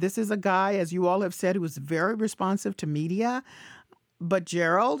House. This is a guy, as you all have said, who was very responsive to media. But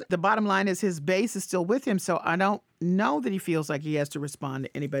Gerald, the bottom line is his base is still with him. So I don't know that he feels like he has to respond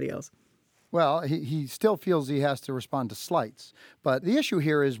to anybody else. Well, he still feels he has to respond to slights. But the issue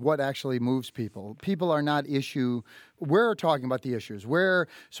here is what actually moves people. People are not we're talking about the issues. We're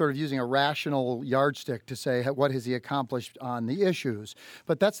sort of using a rational yardstick to say, what has he accomplished on the issues?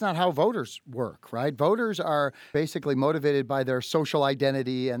 But that's not how voters work, right? Voters are basically motivated by their social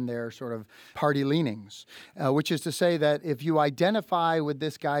identity and their sort of party leanings, which is to say that if you identify with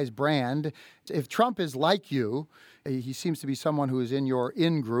this guy's brand, if Trump is like you, he seems to be someone who is in your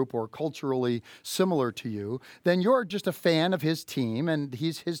in-group or culturally similar to you, then you're just a fan of his team, and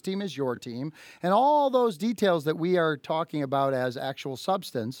his team is your team. And all those details that we are talking about as actual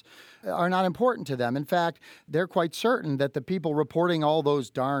substance are not important to them. In fact, they're quite certain that the people reporting all those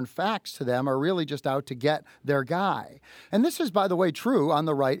darn facts to them are really just out to get their guy. And this is, by the way, true on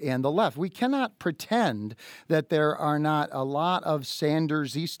the right and the left. We cannot pretend that there are not a lot of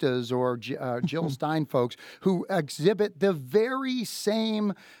Sandersistas or Jill Stein folks who exhibit the very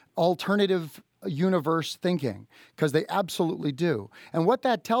same alternative universe thinking, because they absolutely do. And what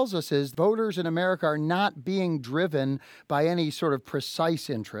that tells us is voters in America are not being driven by any sort of precise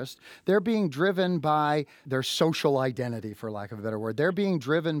interest. They're being driven by their social identity, for lack of a better word. They're being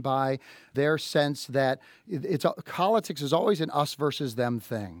driven by their sense that politics is always an us versus them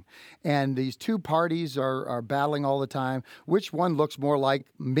thing. And these two parties are battling all the time. Which one looks more like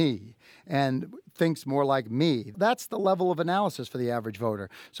me and thinks more like me? That's the level of analysis for the average voter.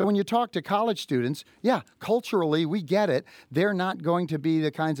 So when you talk to college students, yeah, culturally, we get it. They're not going to be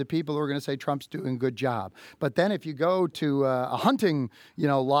the kinds of people who are going to say Trump's doing a good job. But then if you go to a hunting,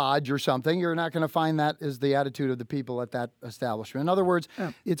 lodge or something, you're not going to find that is the attitude of the people at that establishment. In other words,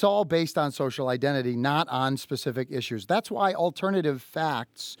 It's all based on social identity, not on specific issues. That's why alternative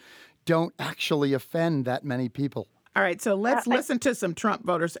facts don't actually offend that many people. All right, so let's listen to some Trump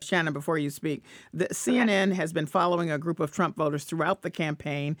voters. Shannon, before you speak, the CNN has been following a group of Trump voters throughout the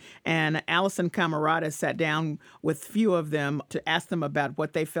campaign, and Allison Camerata sat down with a few of them to ask them about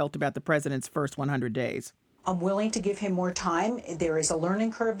what they felt about the president's first 100 days. I'm willing to give him more time. There is a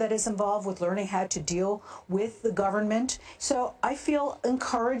learning curve that is involved with learning how to deal with the government. So I feel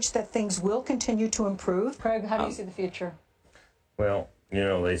encouraged that things will continue to improve. Craig, how do you see the future? Well,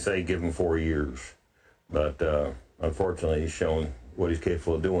 they say give him 4 years, but unfortunately, he's shown what he's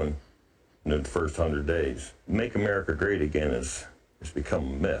capable of doing in the first 100 days. Make America great again has become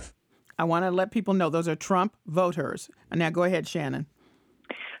a myth. I want to let people know those are Trump voters. And now go ahead, Shannon.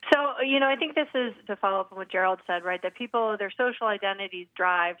 So, I think this is to follow up on what Gerald said, right, that people, their social identities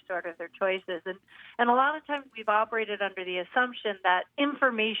drive sort of their choices. And a lot of times we've operated under the assumption that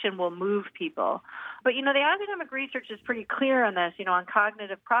information will move people. But, the academic research is pretty clear on this, on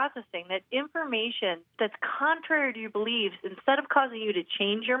cognitive processing, that information that's contrary to your beliefs, instead of causing you to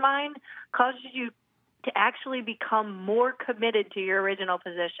change your mind, causes you to actually become more committed to your original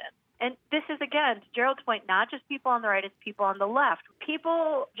position. And this is, again, to Gerald's point, not just people on the right, it's people on the left.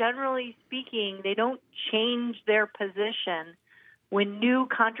 People, generally speaking, they don't change their position when new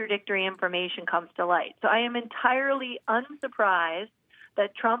contradictory information comes to light. So I am entirely unsurprised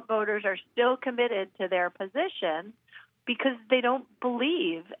that Trump voters are still committed to their position because they don't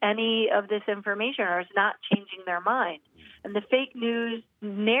believe any of this information or it's not changing their mind. And the fake news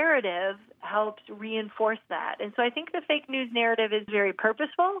narrative helps reinforce that. And so I think the fake news narrative is very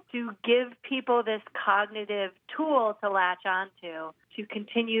purposeful to give people this cognitive tool to latch onto to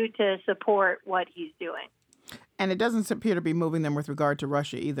continue to support what he's doing. And it doesn't appear to be moving them with regard to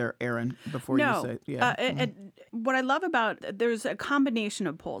Russia either, Aaron, before you say. Yeah. What I love about, there's a combination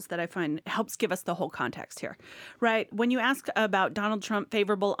of polls that I find helps give us the whole context here, right? When you ask about Donald Trump,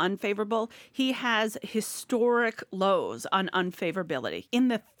 favorable, unfavorable, he has historic lows on unfavorability in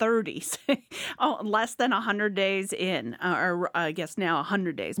the 30s, less than 100 days in, or I guess now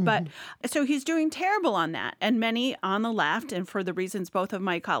 100 days. Mm-hmm. But so he's doing terrible on that. And many on the left, and for the reasons both of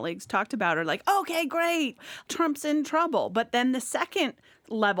my colleagues talked about, are like, okay, great, Trump's in trouble. But then the second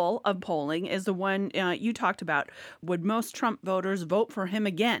level of polling is the one you talked about. Would most Trump voters vote for him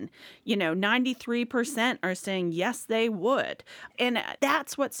again? 93% are saying yes, they would. And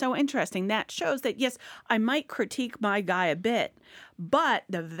that's what's so interesting. That shows that, yes, I might critique my guy a bit, but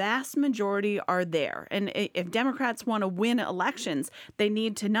the vast majority are there. And if Democrats want to win elections, they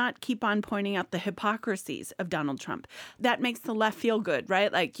need to not keep on pointing out the hypocrisies of Donald Trump. That makes the left feel good,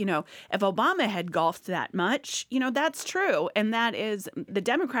 right? Like, if Obama had golfed that much, that's true. And that is, the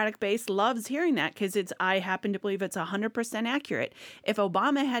Democratic base loves hearing that because I happen to believe it's 100% accurate. If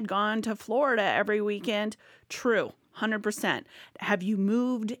Obama had gone to Florida every weekend, true. 100%. Have you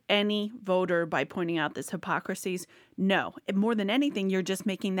moved any voter by pointing out this hypocrisies? No. More than anything, you're just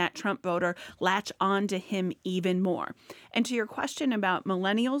making that Trump voter latch on to him even more. And to your question about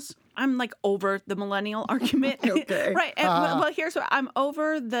millennials, I'm like over the millennial argument. Okay. Right. And, here's what I'm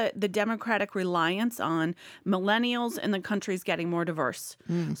over the Democratic reliance on millennials and the country's getting more diverse.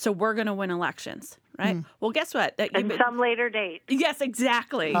 So we're going to win elections. Right. Well, guess what? And some later date. Yes,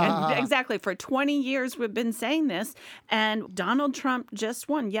 exactly. Exactly. For 20 years, we've been saying this. And Donald Trump just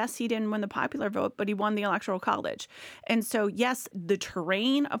won. Yes, he didn't win the popular vote, but he won the Electoral College. And so, yes, the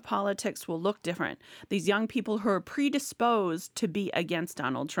terrain of politics will look different. These young people who are predisposed to be against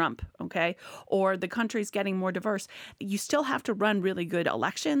Donald Trump, okay, or the country's getting more diverse, you still have to run really good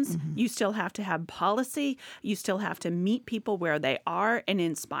elections. Mm-hmm. You still have to have policy. You still have to meet people where they are and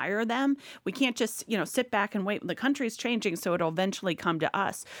inspire them. We can't just sit back and wait. The country's changing, so it'll eventually come to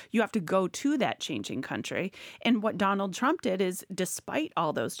us. You have to go to that changing country. And what Donald Trump did is, despite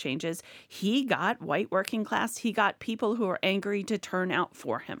all those changes, he got white working class. He got people who are angry to turn out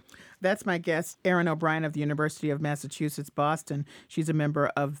for him. That's my guest, Erin O'Brien of the University of Massachusetts, Boston. She's a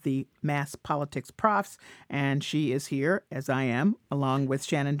member of the Mass Politics Profs, and she is here, as I am, along with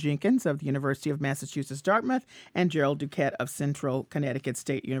Shannon Jenkins of the University of Massachusetts, Dartmouth, and Gerald Duquette of Central Connecticut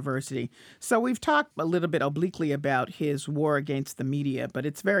State University. So we've talked a little bit obliquely about his war against the media, but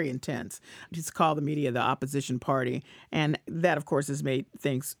it's very intense. He's called the media the opposition party, and that, of course, has made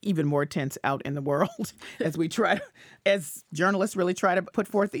things even more tense out in the world as journalists really try to put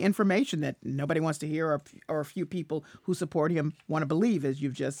forth the information that nobody wants to hear or a few people who support him want to believe, as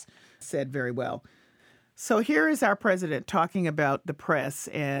you've just said very well. So here is our president talking about the press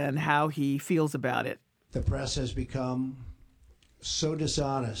and how he feels about it. The press has become so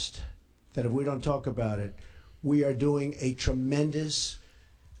dishonest that if we don't talk about it, we are doing a tremendous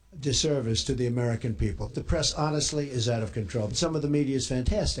disservice to the American people. The press, honestly, is out of control. Some of the media is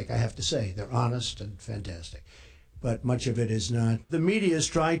fantastic, I have to say. They're honest and fantastic. But much of it is not. The media is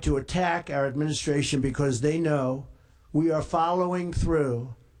trying to attack our administration because they know we are following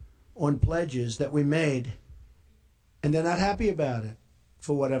through on pledges that we made, and they're not happy about it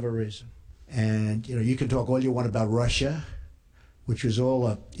for whatever reason. And, you can talk all you want about Russia, which was all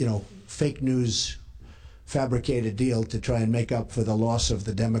a, fake news fabricated deal to try and make up for the loss of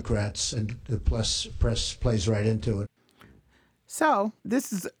the Democrats, and the press plays right into it. So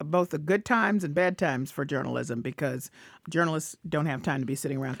this is both the good times and bad times for journalism, because journalists don't have time to be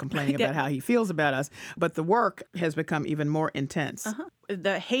sitting around complaining about how he feels about us. But the work has become even more intense.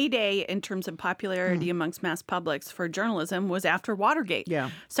 The heyday in terms of popularity amongst mass publics for journalism was after Watergate.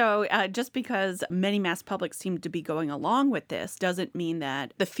 Yeah. So just because many mass publics seem to be going along with this doesn't mean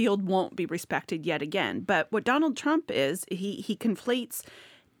that the field won't be respected yet again. But what Donald Trump is, he conflates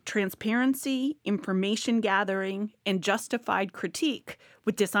transparency, information gathering, and justified critique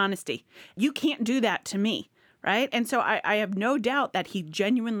with dishonesty. You can't do that to me, right? And so I have no doubt that he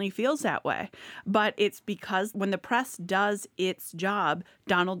genuinely feels that way. But it's because when the press does its job,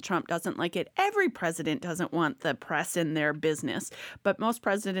 Donald Trump doesn't like it. Every president doesn't want the press in their business. But most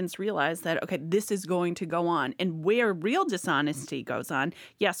presidents realize that, okay, this is going to go on. And where real dishonesty goes on,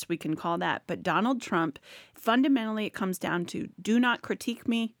 yes, we can call that. But Donald Trump, fundamentally, it comes down to do not critique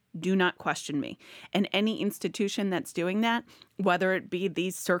me, do not question me. And any institution that's doing that, whether it be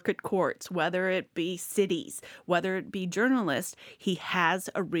these circuit courts, whether it be cities, whether it be journalists, he has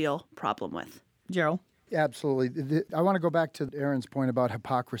a real problem with. Gerald? Absolutely. I want to go back to Erin's point about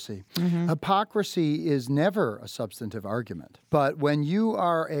hypocrisy. Hypocrisy is never a substantive argument. But when you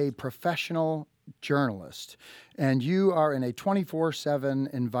are a professional journalist and you are in a 24/7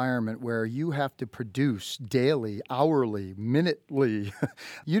 environment where you have to produce daily, hourly, minutely,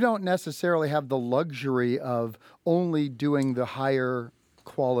 you don't necessarily have the luxury of only doing the higher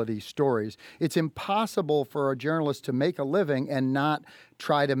quality stories. It's impossible for a journalist to make a living and not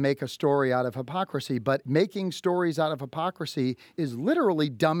try to make a story out of hypocrisy. But making stories out of hypocrisy is literally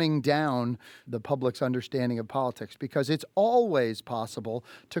dumbing down the public's understanding of politics, because it's always possible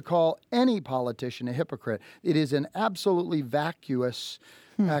to call any politician a hypocrite. It is an absolutely vacuous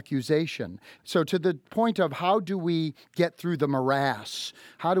accusation. So to the point of how do we get through the morass?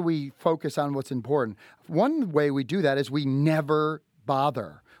 How do we focus on what's important? One way we do that is we never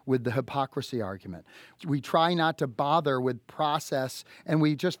bother with the hypocrisy argument. We try not to bother with process, and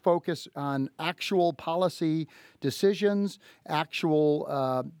we just focus on actual policy decisions,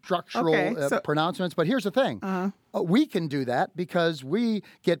 actual structural pronouncements. But here's the thing. We can do that because we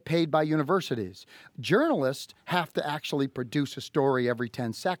get paid by universities. Journalists have to actually produce a story every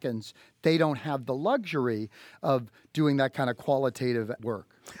 10 seconds. They don't have the luxury of doing that kind of qualitative work.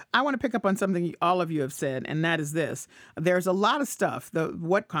 I want to pick up on something all of you have said, and that is this. There's a lot of stuff.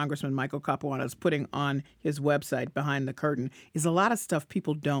 What Congressman Michael Capuano is putting on his website, Behind the Curtain, is a lot of stuff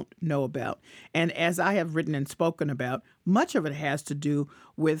people don't know about. And as I have written and spoken about, much of it has to do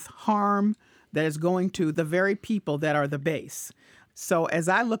with harm that is going to the very people that are the base. So as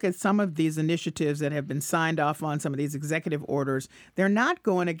I look at some of these initiatives that have been signed off on, some of these executive orders, they're not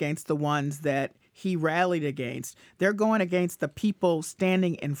going against the ones that he rallied against. They're going against the people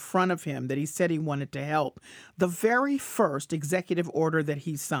standing in front of him that he said he wanted to help. The very first executive order that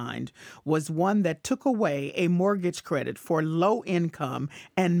he signed was one that took away a mortgage credit for low-income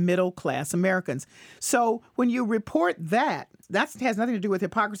and middle-class Americans. So when you report that has nothing to do with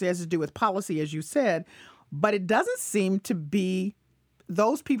hypocrisy, it has to do with policy, as you said, but it doesn't seem to be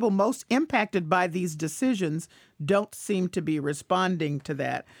those people most impacted by these decisions don't seem to be responding to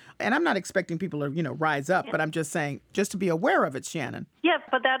that. And I'm not expecting people to, rise up, but I'm just saying, just to be aware of it, Shannon. Yeah,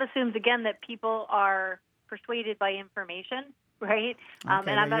 but that assumes, again, that people are persuaded by information, right? And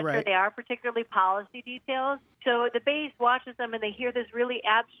I'm not sure they are, particularly policy details. So the base watches them and they hear this really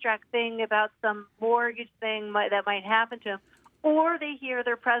abstract thing about some mortgage thing that might happen to them. Or they hear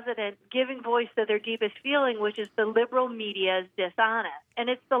their president giving voice to their deepest feeling, which is the liberal media is dishonest.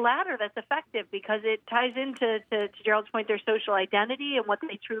 And it's the latter that's effective because it ties into, to Gerald's point, their social identity and what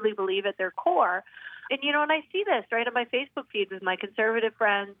they truly believe at their core. And, and I see this right on my Facebook feed with my conservative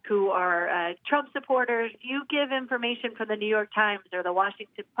friends who are Trump supporters. You give information from the New York Times or the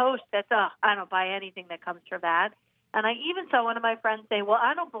Washington Post, I don't buy anything that comes from that. And I even saw one of my friends say, well,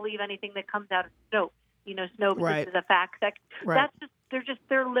 I don't believe anything that comes out of Snopes. Snopes is a fact check. Right.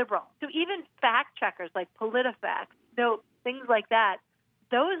 They're liberal. So even fact checkers like PolitiFact, things like that,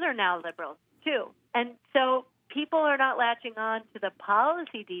 those are now liberals too. And so people are not latching on to the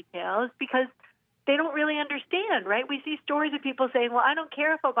policy details because they don't really understand, right? We see stories of people saying, well, I don't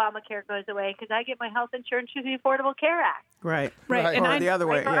care if Obamacare goes away because I get my health insurance through the Affordable Care Act. Right. And or the other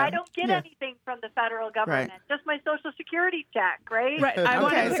way. Or I don't get anything from the federal government, just my Social Security check, right? Right. I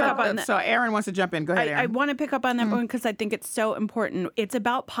want to pick up on that. So Erin wants to jump in. Go ahead, Erin. I want to pick up on that one because I think it's so important. It's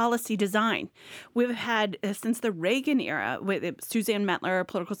about policy design. We've had, since the Reagan era, Suzanne Mettler, a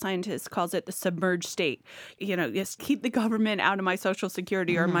political scientist, calls it the submerged state. Just keep the government out of my Social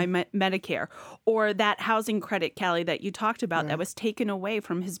Security or my Medicare. Or that housing credit, Callie, that you talked about that was taken away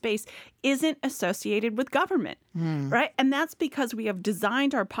from his base isn't associated with government, right? And that's because we have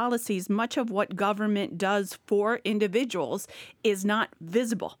designed our policies. Much of what government does for individuals is not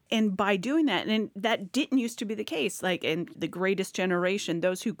visible. And by doing that, and that didn't used to be the case, like in the Greatest Generation,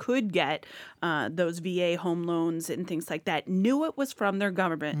 those who could get those VA home loans and things like that knew it was from their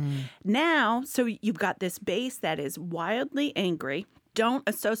government. Now, so you've got this base that is wildly angry, don't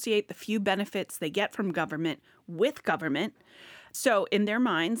associate the few benefits they get from government with government. So in their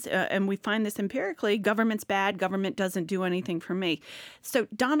minds, and we find this empirically, government's bad, government doesn't do anything for me. So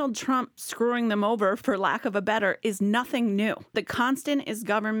Donald Trump screwing them over, for lack of a better, is nothing new. The constant is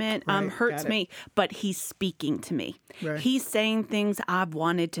government hurts me, but he's speaking to me. Right. He's saying things I've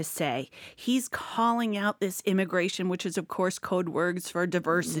wanted to say. He's calling out this immigration, which is, of course, code words for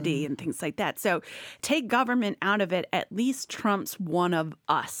diversity and things like that. So take government out of it. At least Trump's one of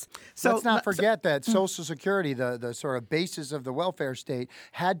us. So let's not forget that Social Security, the sort of basis of the welfare state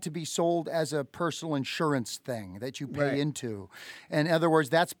had to be sold as a personal insurance thing that you pay into. In other words,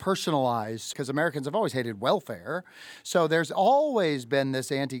 that's personalized because Americans have always hated welfare. So there's always been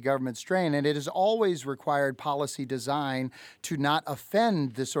this anti-government strain, and it has always required policy design to not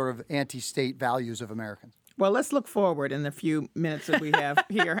offend the sort of anti-state values of Americans. Well, let's look forward in the few minutes that we have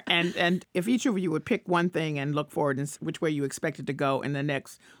here. And if each of you would pick one thing and look forward and which way you expect it to go in the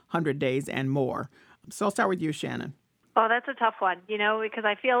next 100 days and more. So I'll start with you, Shannon. Oh, that's a tough one, because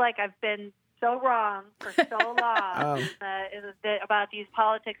I feel like I've been so wrong for so long about these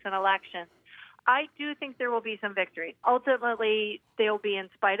politics and elections. I do think there will be some victories. Ultimately, they'll be in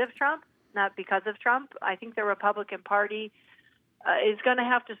spite of Trump, not because of Trump. I think the Republican Party is going to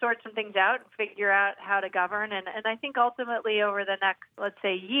have to sort some things out and figure out how to govern. And I think ultimately over the next, let's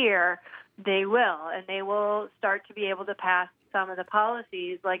say, year, they will. And they will start to be able to pass some of the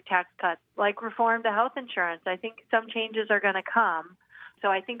policies like tax cuts, like reform to health insurance. I think some changes are going to come. So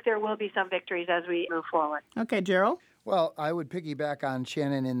I think there will be some victories as we move forward. Okay, Gerald? Well, I would piggyback on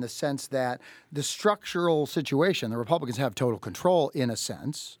Shannon in the sense that the structural situation, the Republicans have total control in a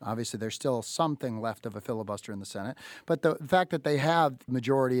sense. Obviously, there's still something left of a filibuster in the Senate. But the fact that they have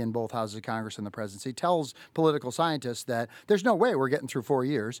majority in both houses of Congress and the presidency tells political scientists that there's no way we're getting through 4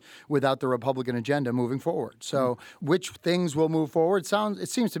 years without the Republican agenda moving forward. So which things will move forward? It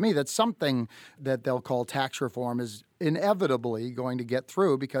seems to me that something that they'll call tax reform is inevitably going to get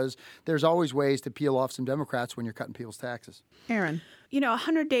through because there's always ways to peel off some Democrats when you're cutting people's taxes. Aaron.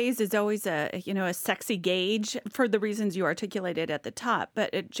 100 days is always a sexy gauge for the reasons you articulated at the top.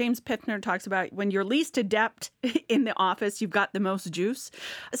 But James Pittner talks about when you're least adept in the office, you've got the most juice.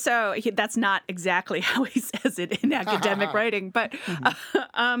 So that's not exactly how he says it in academic writing. But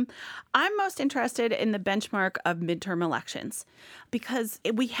I'm most interested in the benchmark of midterm elections because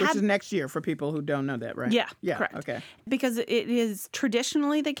which is next year for people who don't know that, right? Yeah, correct. Okay. Because it is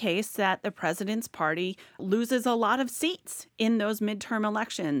traditionally the case that the president's party loses a lot of seats in those midterm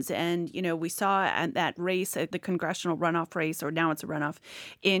elections. And, we saw at that race, at the congressional runoff race, or now it's a runoff,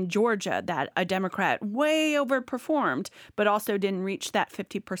 in Georgia, that a Democrat way overperformed, but also didn't reach that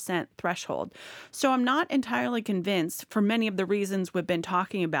 50% threshold. So I'm not entirely convinced for many of the reasons we've been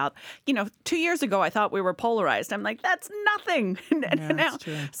talking about. 2 years ago, I thought we were polarized. I'm like, that's nothing. Yeah, that's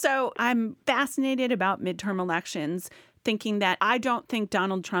true. So I'm fascinated about midterm elections, thinking that I don't think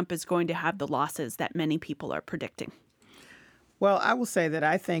Donald Trump is going to have the losses that many people are predicting. Well, I will say that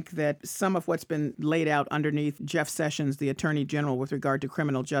I think that some of what's been laid out underneath Jeff Sessions, the Attorney General, with regard to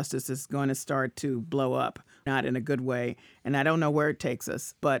criminal justice is going to start to blow up, not in a good way. And I don't know where it takes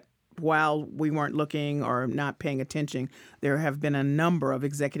us, but while we weren't looking or not paying attention, there have been a number of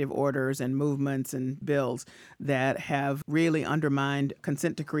executive orders and movements and bills that have really undermined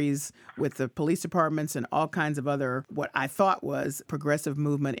consent decrees with the police departments and all kinds of other, what I thought was progressive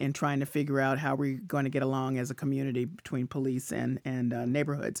movement in trying to figure out how we're going to get along as a community between police and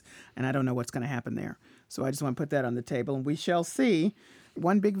neighborhoods. And I don't know what's going to happen there. So I just want to put that on the table, and we shall see.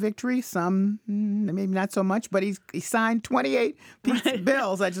 One big victory, some maybe not so much, but he signed 28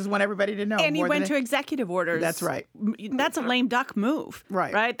 bills. I just want everybody to know. And he went to executive orders. That's right. That's a lame duck move.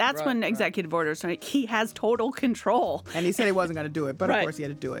 Right? That's when executive orders, he has total control. And he said he wasn't going to do it, but of course he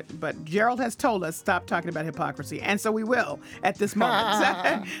had to do it. But Gerald has told us, stop talking about hypocrisy. And so we will at this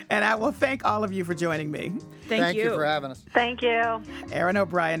moment. And I will thank all of you for joining me. Thank you for having us. Thank you. Erin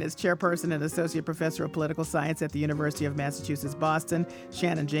O'Brien is chairperson and associate professor of political science at the University of Massachusetts, Boston.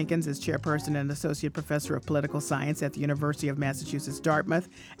 Shannon Jenkins is chairperson and associate professor of political science at the University of Massachusetts, Dartmouth.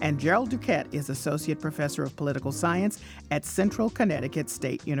 And Gerald Duquette is associate professor of political science at Central Connecticut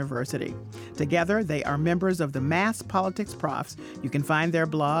State University. Together, they are members of the Mass Politics Profs. You can find their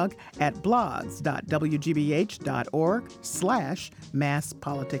blog at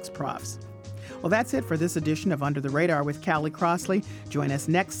blogs.wgbh.org/masspoliticsprofs. Well, that's it for this edition of Under the Radar with Callie Crossley. Join us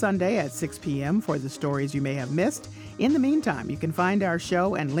next Sunday at 6 p.m. for the stories you may have missed. In the meantime, you can find our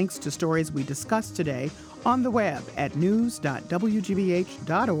show and links to stories we discussed today on the web at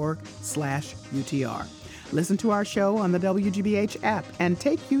news.wgbh.org/UTR. Listen to our show on the WGBH app and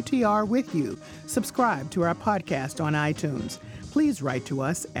take UTR with you. Subscribe to our podcast on iTunes. Please write to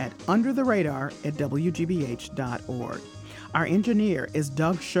us at undertheradar@wgbh.org. Our engineer is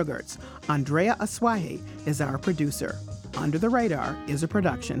Doug Sugarts. Andrea Aswahi is our producer. Under the Radar is a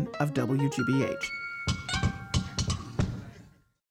production of WGBH.